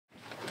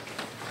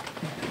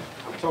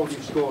told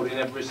you've scored in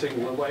every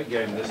single away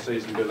game this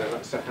season, Billy.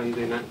 That's a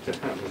handy knack to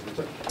have, isn't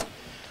it?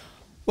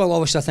 Well,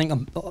 obviously, I think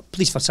I'm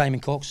pleased for Simon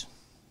Cox.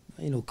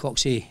 You know,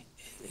 Coxie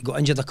got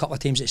injured a couple of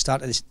times at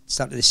the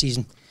start of the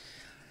season.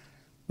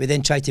 We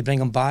then tried to bring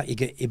him back.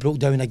 He broke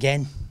down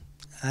again,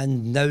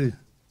 and now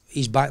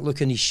he's back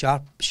looking his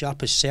sharp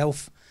as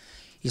self.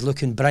 He's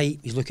looking bright.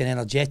 He's looking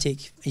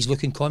energetic. He's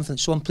looking confident.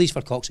 So I'm pleased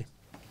for Coxie.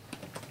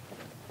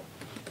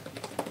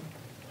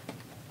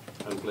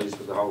 And pleased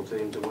for the whole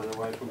team to win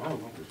away from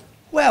home, obviously.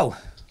 Well,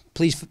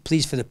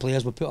 pleased for the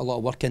players. We put a lot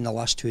of work in the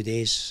last 2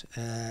 days.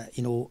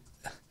 You know,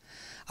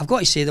 I've got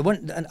to say,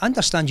 I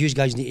understand you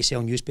guys need to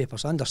sell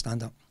newspapers. I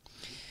understand that.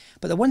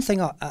 But the one thing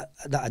that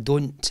I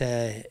don't,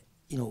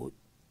 you know,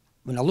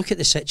 when I look at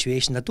the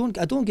situation, I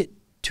don't get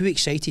too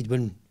excited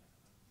when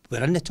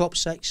we're in the top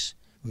six,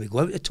 when we go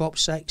out the top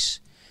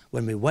six,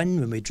 when we win,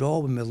 when we draw,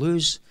 when we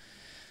lose.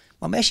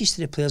 My message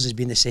to the players has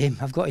been the same.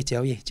 I've got to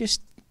tell you,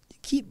 just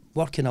keep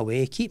working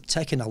away, keep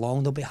ticking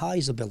along. There'll be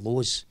highs, there'll be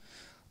lows,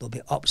 there'll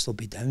be ups, there'll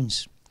be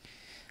downs.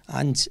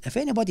 And if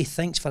anybody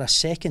thinks for a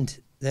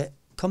second that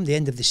come the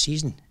end of the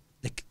season,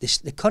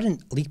 the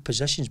current league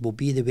positions will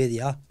be the way they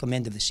are come the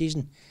end of the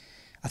season,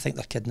 I think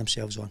they're kidding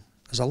themselves on.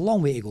 There's a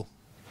long way to go.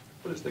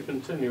 But it's the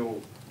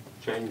continual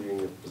changing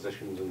of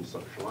positions and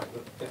such like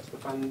that gets the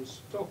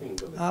fans talking,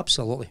 doesn't it?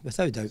 Absolutely,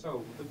 without doubt.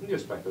 So the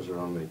newspapers are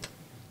on me.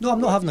 No, I'm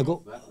not having a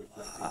go.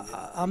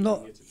 I'm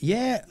not.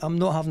 Yeah, I'm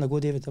not having a go,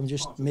 David. I'm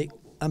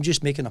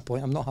just making a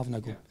point. I'm not having a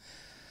go.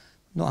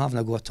 Not having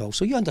a go at all.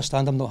 So you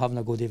understand I'm not having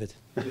a go, David.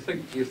 You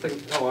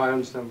think? Oh, I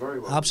understand very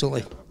well.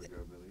 Absolutely.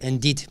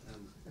 Indeed.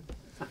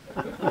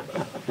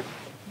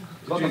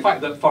 But the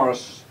fact that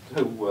Forest,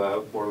 who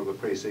were one of the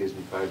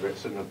pre-season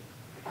favourites and have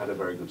had a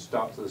very good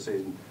start to the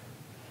season,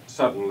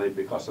 suddenly,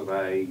 because of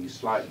a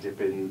slight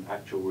dip in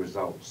actual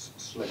results,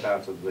 slip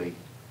out of the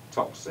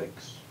top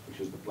six, which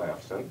is the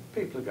playoffs, then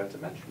people are going to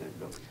mention it,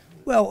 don't they?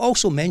 Well,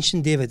 also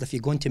mention, David, if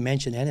you're going to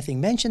mention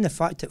anything, mention the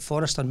fact that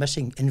Forest are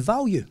missing, in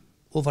value,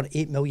 over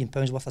 £8 million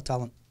worth of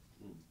talent.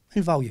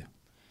 In value.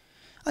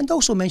 And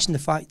also mention the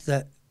fact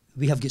that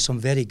we have got some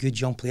very good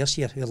young players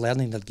here who are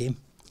learning their game.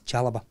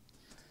 Chalobah,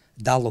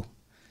 Dallow,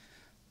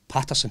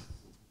 Patterson,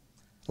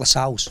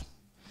 Lascelles.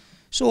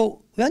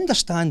 So we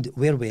understand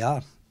where we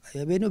are.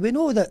 We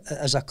know that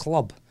as a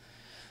club,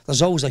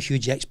 there's always a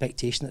huge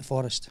expectation at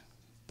Forest.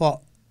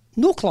 But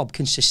no club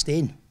can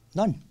sustain,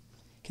 none,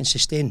 can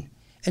sustain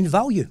in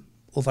value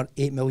over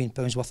 £8 million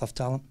worth of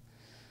talent.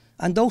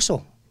 And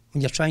also,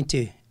 when you're trying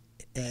to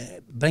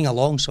bring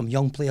along some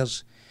young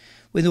players,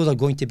 we know they're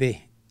going to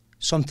be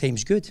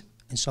sometimes good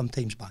and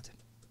sometimes bad.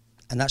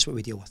 And that's what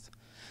we deal with.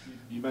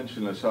 You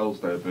mentioned Lascelles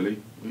there,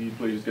 Billy. Were you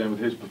pleased again with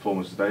his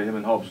performance today? Him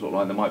and Hobbs look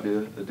like there might be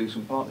a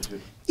decent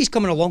partnership. He's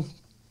coming along.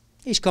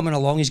 He's coming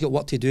along. He's got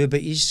work to do,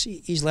 but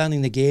he's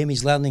learning the game.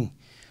 He's learning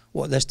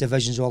what this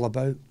division's all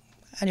about,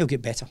 and he'll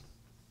get better.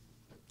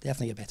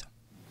 Definitely get better.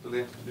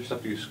 Billy, just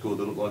after you scored,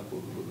 it looked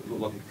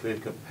like a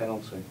clear-cut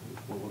penalty.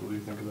 What do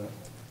you think of that?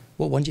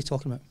 What one are you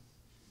talking about?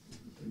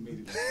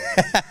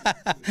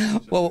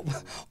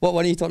 What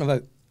one are you talking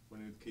about?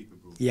 When the keeper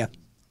broke. Yeah.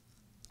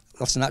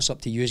 Listen, that's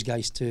up to you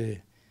guys to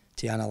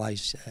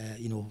analyse.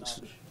 You know.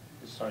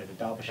 Sorry, the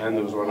Derbyshire. And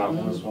there was one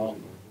after as well.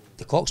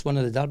 The Cox one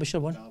or the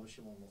Derbyshire one? The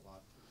Derbyshire one looked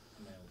like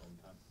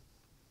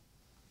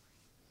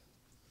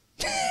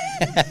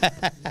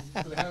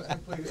a nailed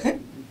on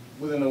pen.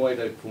 With an away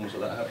day performance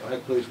like that, how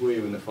pleased were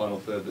you in the final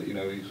third that, you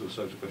know, you sort of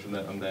social pressure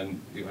and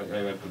then you had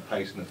good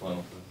pace in the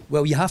final third?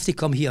 Well, you have to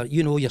come here.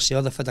 You know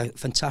yourself, they've had a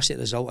fantastic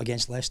result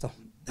against Leicester.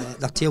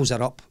 Their tails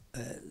are up.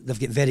 They've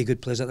got very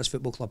good players at this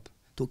football club.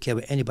 Don't care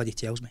what anybody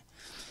tells me.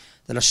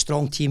 They're a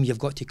strong team. You've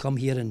got to come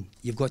here and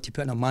you've got to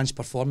put in a man's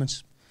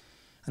performance.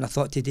 And I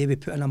thought today we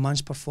put in a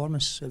man's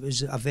performance. It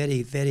was a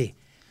very, very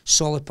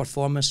solid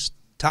performance.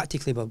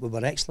 Tactically, we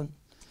were excellent.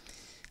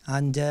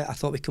 And I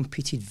thought we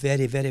competed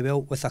very, very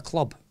well with a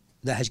club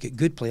that has got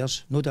good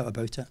players, no doubt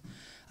about it,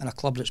 and a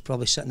club that's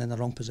probably sitting in the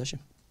wrong position.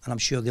 And I'm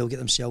sure they'll get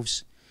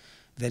themselves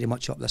very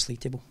much up this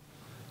league table.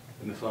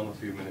 In the final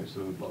few minutes,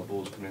 there were a lot of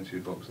balls coming into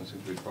your box and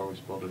simply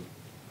Forest spotted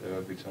there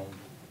every time.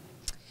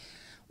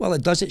 Well,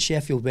 it does at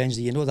Sheffield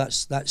Wednesday. You know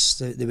that's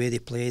the way they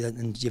play,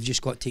 and you've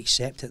just got to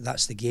accept it.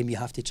 That's the game you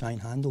have to try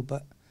and handle.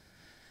 But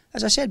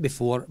as I said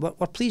before,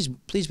 we're pleased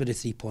with the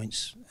 3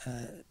 points.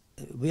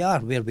 We are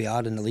where we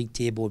are in the league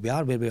table. We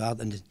are where we are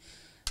in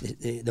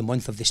the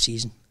month of the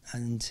season,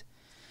 and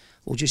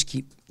we'll just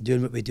keep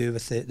doing what we do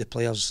with the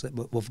players that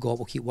we've got.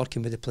 We'll keep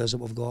working with the players that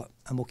we've got,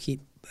 and we'll keep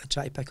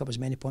try to pick up as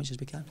many points as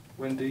we can.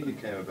 When do you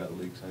care about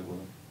the league table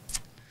then?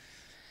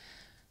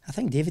 I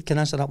think David can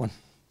answer that one.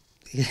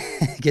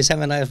 Because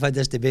him and I have had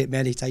this debate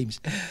many times,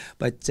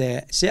 but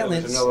certainly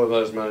it's another of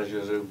those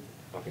managers who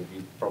I think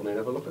you probably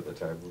never look at the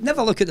table.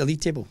 Never look at the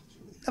league table.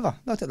 Never,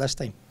 not at this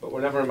time. But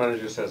whenever a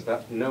manager says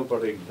that,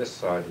 nobody this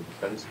side of the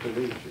fence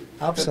believes you.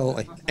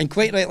 Absolutely, and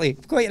quite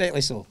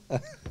rightly so. I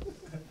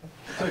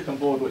take on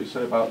board what you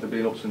say about there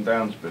being ups and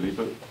downs, Billy,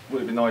 but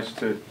would it be nice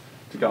to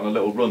get on a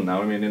little run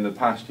now? I mean, in the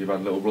past you've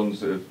had little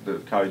runs that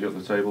have carried you up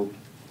the table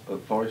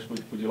at Forest?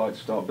 Would you like to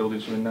start building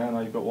something now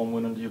you've got one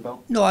win under your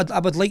belt? No,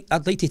 I'd like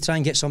to try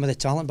and get some of the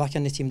talent back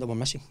in the team that we're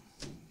missing.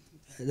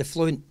 The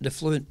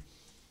fluent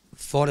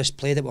Forest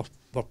play that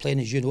we're playing,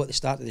 as you know, at the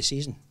start of the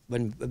season,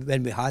 when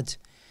we had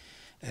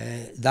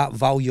that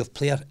value of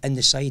player in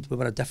the side, we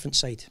were a different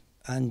side.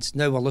 And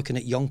now we're looking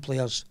at young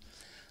players,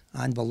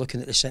 and we're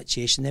looking at the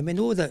situation. And we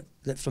know that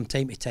from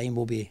time to time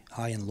we'll be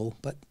high and low,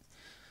 but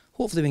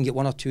hopefully we can get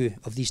one or two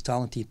of these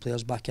talented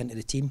players back into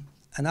the team,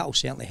 and that will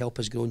certainly help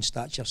us grow in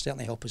stature,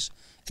 certainly help us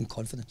in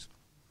confidence.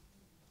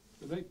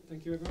 Good night.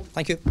 Thank you, everyone.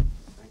 Thank you.